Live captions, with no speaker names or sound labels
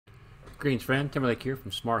Greetings, friend. Timberlake here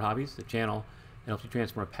from Smart Hobbies, the channel that helps you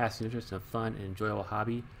transform a passive interest into a fun and enjoyable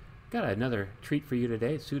hobby. Got another treat for you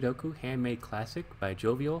today. Sudoku Handmade Classic by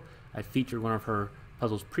Jovial. I featured one of her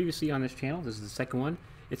puzzles previously on this channel. This is the second one.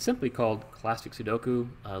 It's simply called Classic Sudoku,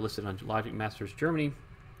 listed on Logic Masters Germany.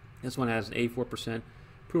 This one has an 84%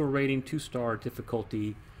 approval rating, 2-star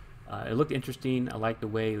difficulty. It looked interesting. I liked the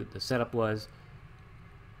way the setup was.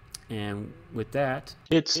 And with that,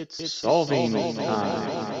 it's solving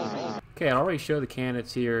time. Okay, I already showed the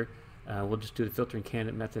candidates here. We'll just do the filtering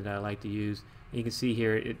candidate method that I like to use. And you can see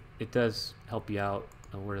here, it does help you out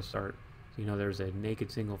where to start. So, you know, there's a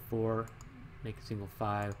naked single 4, naked single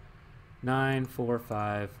 5, 9, 4,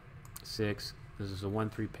 5, 6. This is a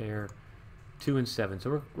 1-3 pair, 2 and 7.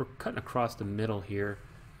 So we're cutting across the middle here.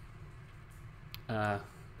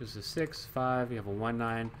 This is a 6, 5. You have a 1,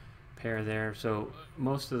 9 pair there. So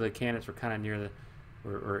most of the candidates were kind of near the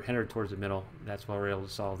or headed towards the middle. That's why we're able to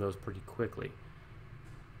solve those pretty quickly.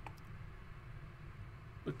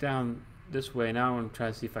 Look down this way. Now I'm going to try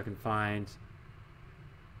to see if I can find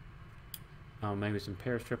maybe some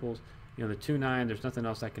pairs, triples. You know, the 2, 9, there's nothing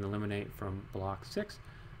else I can eliminate from block 6.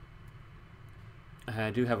 I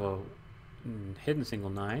do have a hidden single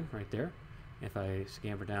 9 right there. If I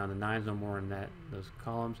scamper down, the 9's no more in those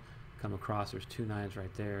columns. Come across, there's 2 9s right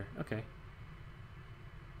there. Okay.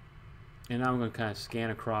 And now I'm going to kind of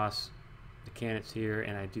scan across the candidates here,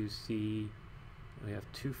 and I do see we have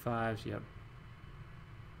 2 5s. Yep.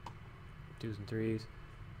 2s and 3s,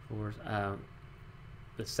 4s.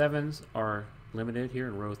 The 7s are limited here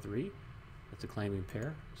in row 3. That's a claiming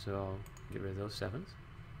pair, so I'll get rid of those 7s.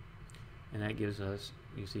 And that gives us,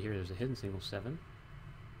 you see here, there's a hidden single 7.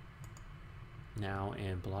 Now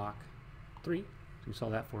in block 3. So we saw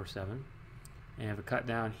that 4, 7. And have a cut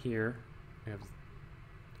down here. We have,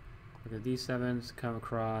 look at these 7s come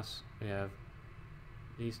across. We have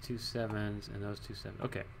these 2 7s and those 2 7s.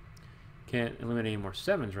 Okay. Can't eliminate any more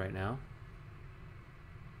 7s right now.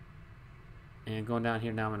 And going down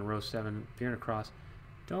here now, I'm in row 7, peering across.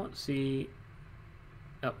 Don't see.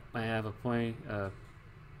 Oh, I have a plain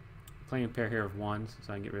pair here of 1s,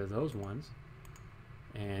 so I can get rid of those 1s.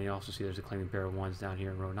 And you also see there's a claiming pair of 1s down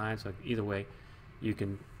here in row 9. So either way, you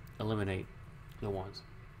can eliminate the 1s.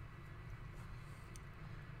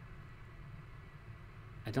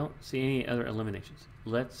 I don't see any other eliminations.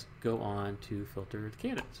 Let's go on to filter the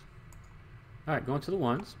candidates. All right, going to the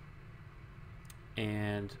 1s.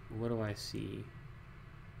 And what do I see?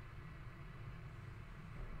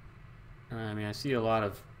 I mean, I see a lot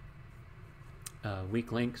of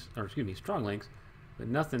weak links, or excuse me, strong links, but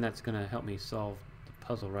nothing that's going to help me solve the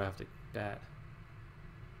puzzle right off the bat.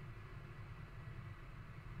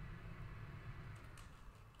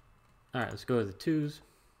 All right, let's go to the 2s.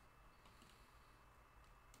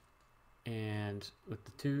 And with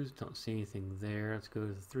the 2s, don't see anything there. Let's go to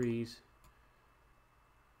the 3s.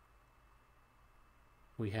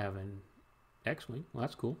 We have an X-wing. Well,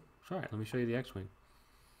 that's cool. All right, let me show you the X-wing.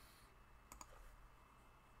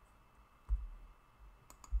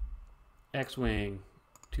 X-wing,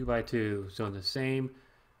 2x2. So in the same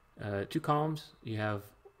 2 columns, you have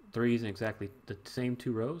 3s in exactly the same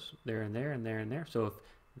 2 rows, there and there and there and there. So if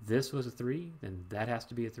this was a 3, then that has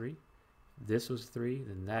to be a 3. This was 3,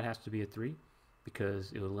 then that has to be a 3,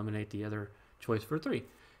 because it will eliminate the other choice for 3.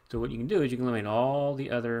 So what you can do is you can eliminate all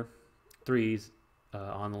the other 3s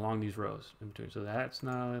along these rows in between. So that's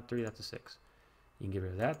not a 3, that's a 6. You can get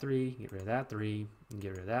rid of that 3, get rid of that 3, you can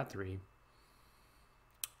get rid of that 3.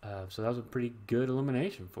 So that was a pretty good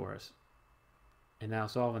elimination for us. And now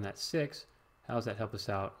solving that 6, how does that help us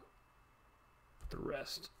out with the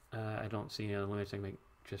rest? I don't see any other elimination I can make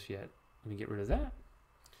just yet. Let me get rid of that.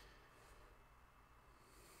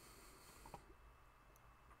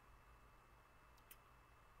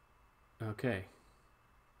 Okay.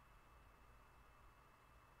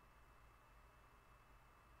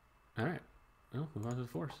 All right. Well, move on to the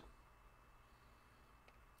 4s.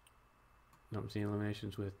 Don't see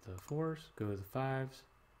eliminations with the 4s. Go to the 5s.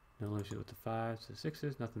 No eliminations with the 5s. The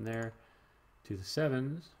 6s, nothing there. To the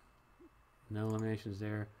 7s. No eliminations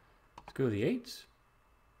there. Let's go to the 8s.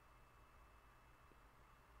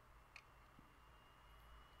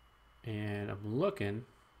 And I'm looking.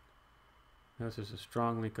 Notice there's a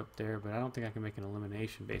strong link up there, but I don't think I can make an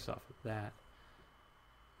elimination based off of that.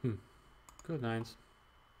 Go to 9s.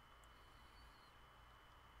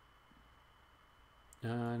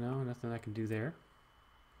 No, nothing I can do there.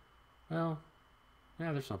 Well,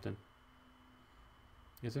 yeah, there's something.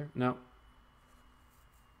 Is there? No.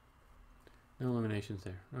 No eliminations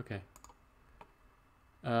there. Okay.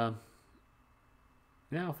 Now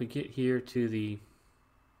if we get here to the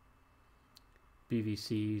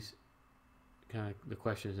BVCs, kind of the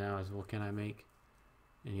question is now is, well, can I make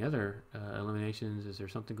any other eliminations? Is there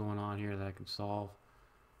something going on here that I can solve?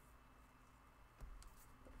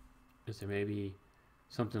 Is there maybe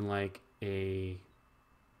something like a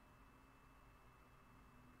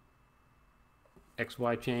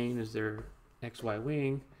XY chain? Is there XY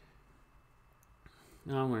wing?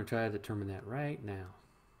 Now I'm going to try to determine that right now.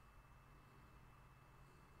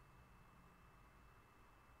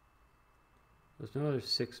 There's no other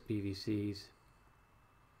 6 PVCs.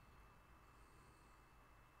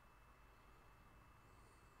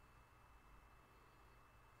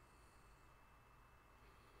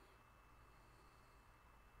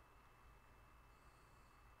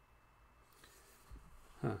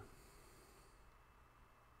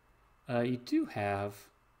 You do have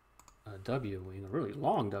a W wing, a really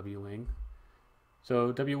long W wing.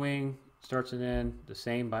 So W wing starts and ends the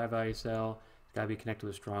same bi-value cell. It's got to be connected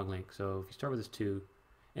with a strong link. So if you start with this 2,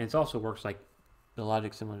 and it also works like the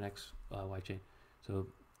logic similar to XY chain. So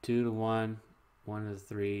 2 to 1, 1 to the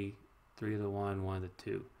 3, 3 to the 1, 1 to the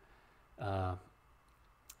 2.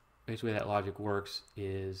 Basically, that logic works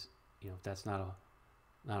is, you know, if that's not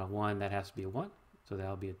a 1, that has to be a 1. So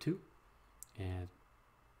that'll be a 2. And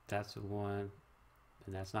that's a 1,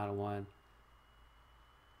 and that's not a 1. And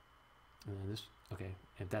then this, okay,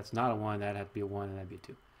 if that's not a 1, that'd have to be a 1, and that'd be a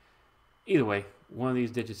 2. Either way, one of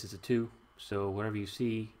these digits is a 2, so whatever you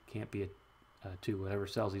see can't be a 2, whatever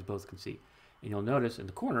cells these both can see. And you'll notice in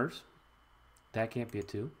the corners, that can't be a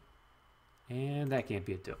 2, and that can't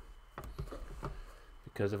be a 2,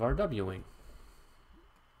 because of our W wing.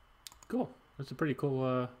 Cool, that's a pretty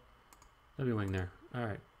cool W wing there. All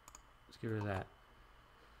right, let's get rid of that.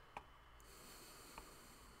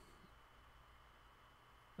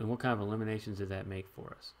 And what kind of eliminations did that make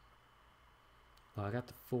for us? Well, I got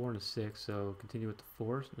the 4 and a 6, so continue with the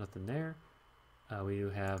 4s. Nothing there. We do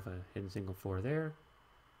have a hidden single 4 there.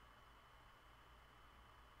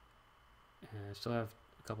 And I still have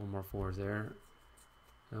a couple more 4s there.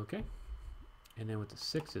 Okay. And then with the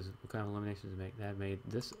 6s, what kind of eliminations did it make? That made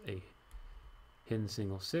this a hidden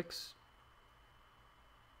single 6.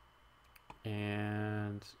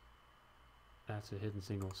 And that's a hidden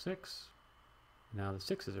single 6. Now the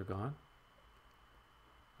 6s are gone.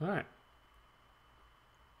 All right.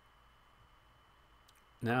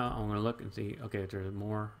 Now I'm going to look and see, okay, if there's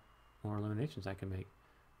more eliminations I can make.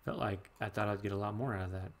 Felt like I thought I'd get a lot more out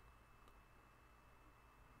of that.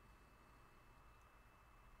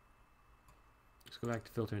 Let's go back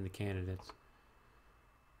to filtering the candidates.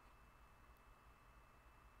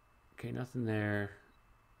 Okay, nothing there.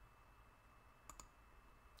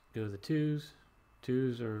 Go to the 2s.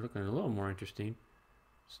 2s are looking a little more interesting.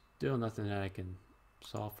 Still nothing that I can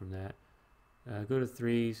solve from that. Go to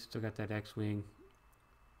 3s. Still got that X-wing.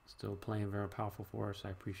 Still playing very powerful for us. I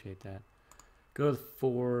appreciate that. Go to the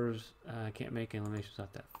 4s. I can't make any eliminations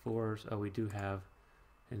off that 4s. Oh, we do have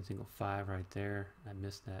hidden single 5 right there. I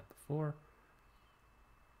missed that before.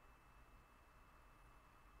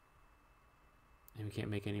 And we can't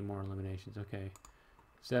make any more eliminations. Okay.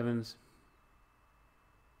 7s.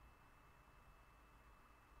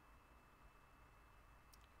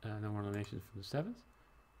 No more eliminations from the 7s.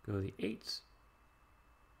 Go to the 8s.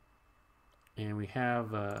 And we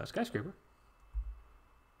have a skyscraper.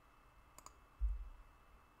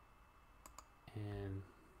 And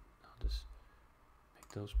I'll just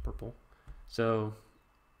make those purple. So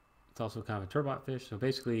it's also kind of a turbot fish. So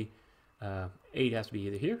basically 8 has to be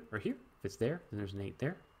either here or here. If it's there, then there's an 8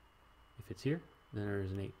 there. If it's here, then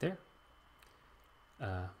there's an 8 there.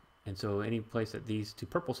 And so any place that these 2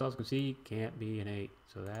 purple cells can see can't be an 8.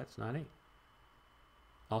 So that's not 8.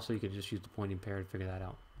 Also, you could just use the pointing pair to figure that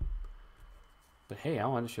out. But hey, I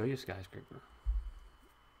wanted to show you a skyscraper.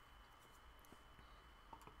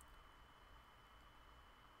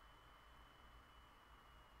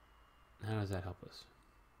 How does that help us?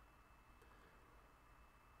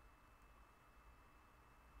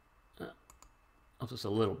 Helps us a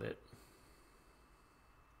little bit.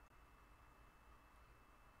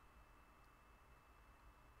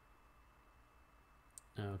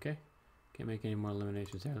 Okay, can't make any more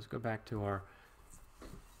eliminations there. Let's go back to our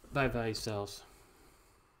by-value cells.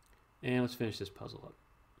 And let's finish this puzzle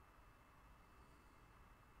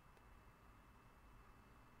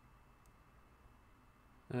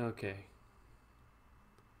up. Okay.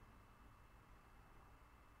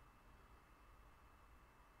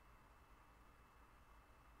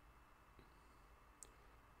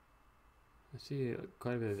 I see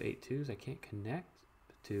quite a bit of 8-2s. I can't connect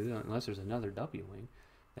the 2 unless there's another W wing.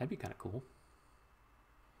 That'd be kind of cool.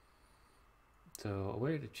 So a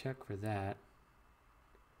way to check for that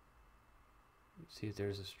Let's see if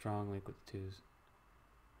there's a strong link with the 2s.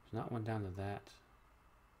 There's not one down to that.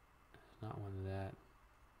 There's not one to that.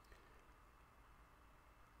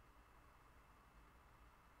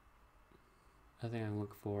 I think I can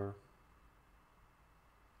look for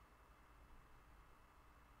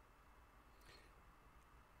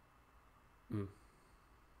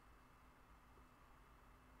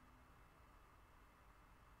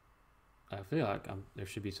I feel like there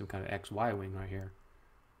should be some kind of XY wing right here.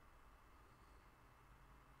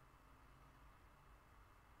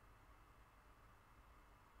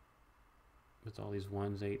 With all these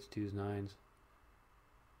 1s, 8s, 2s, 9s.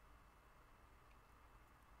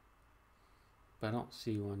 But I don't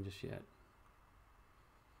see one just yet.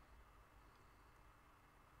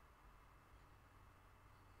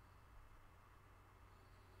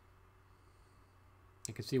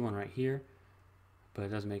 I can see one right here, but it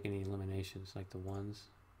doesn't make any eliminations like the 1s.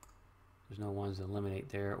 There's no 1s that eliminate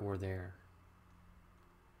there or there.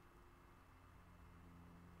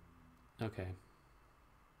 Okay.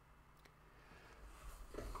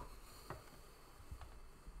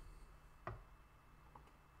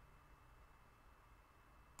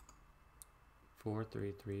 Four,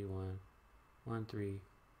 3, 3, 1, 1, 3,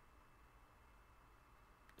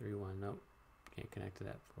 3, 1. Nope, can't connect to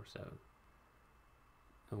that. 4, 7.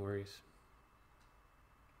 No worries.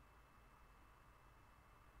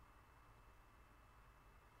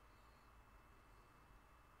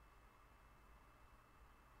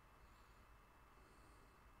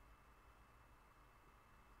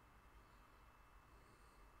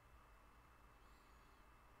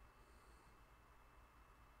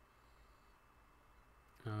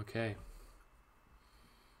 Okay.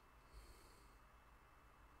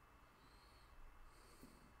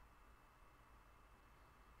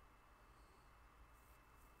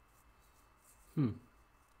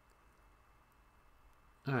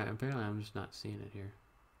 Alright, apparently I'm just not seeing it here.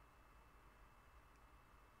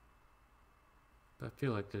 But I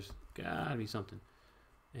feel like there's gotta be something.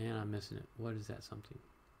 And I'm missing it. What is that something?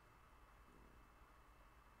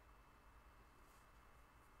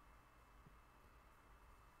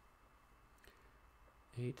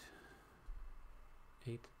 Eight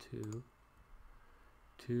to 2.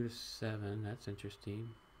 2 to 7. That's interesting.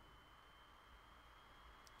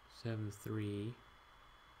 7 to 3.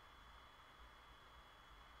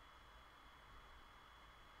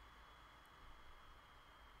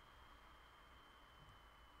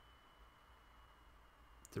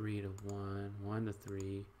 Three to 1, 1 to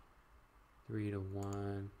 3, 3 to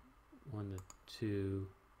 1, 1 to 2,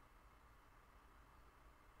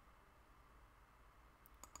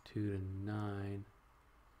 2 to 9.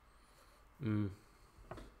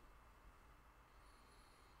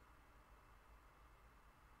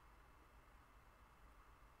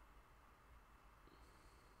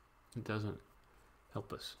 It doesn't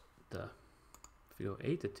help us. If you go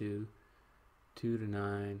 8 to 2, 2 to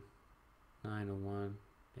 9, 9 to 1.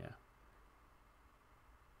 Yeah.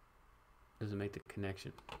 Doesn't make the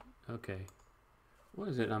connection. Okay. What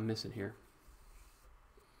is it I'm missing here?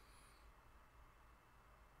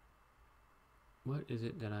 What is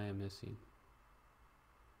it that I am missing?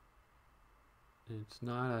 It's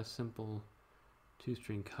not a simple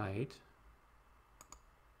 2-string kite.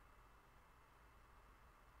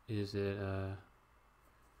 Is it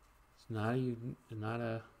it's not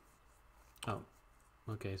a oh,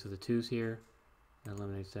 okay, so the 2's here. That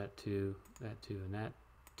eliminates that 2, and that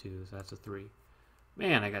 2, so that's a 3.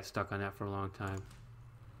 Man, I got stuck on that for a long time.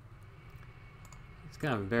 It's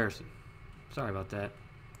kind of embarrassing. Sorry about that.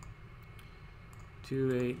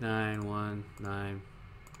 2, 8, 9, 1, 9,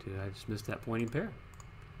 2. I just missed that pointing pair.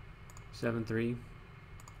 7, 3,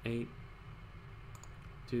 8,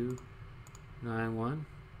 2, 9, 1.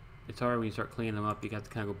 It's hard when you start cleaning them up. You got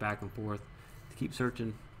to kind of go back and forth to keep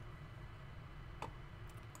searching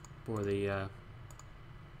for the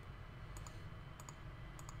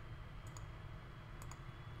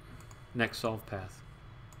next solve path.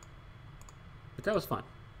 But that was fun.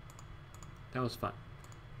 That was fun.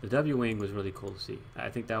 The W wing was really cool to see. I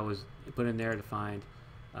think that was put in there to find.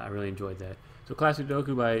 I really enjoyed that. So Classic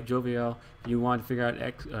Sudoku by Jovial. If you want to figure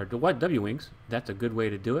out what W wings, that's a good way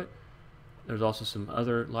to do it. There's also some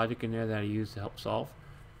other logic in there that I use to help solve.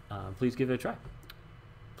 Please give it a try.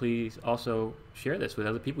 Please also share this with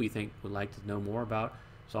other people you think would like to know more about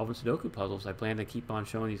solving Sudoku puzzles. I plan to keep on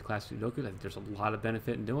showing these classic Sudokus. I think there's a lot of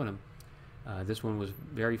benefit in doing them. This one was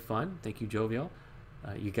very fun. Thank you, Jovial.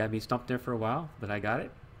 You got me stumped there for a while, but I got it.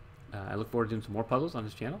 I look forward to doing some more puzzles on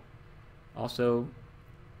this channel. Also,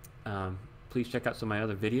 please check out some of my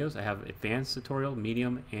other videos. I have advanced tutorial,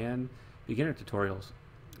 medium, and beginner tutorials.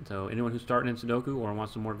 So anyone who's starting in Sudoku or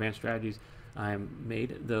wants some more advanced strategies, I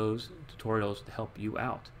made those tutorials to help you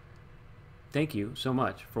out. Thank you so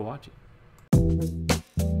much for watching.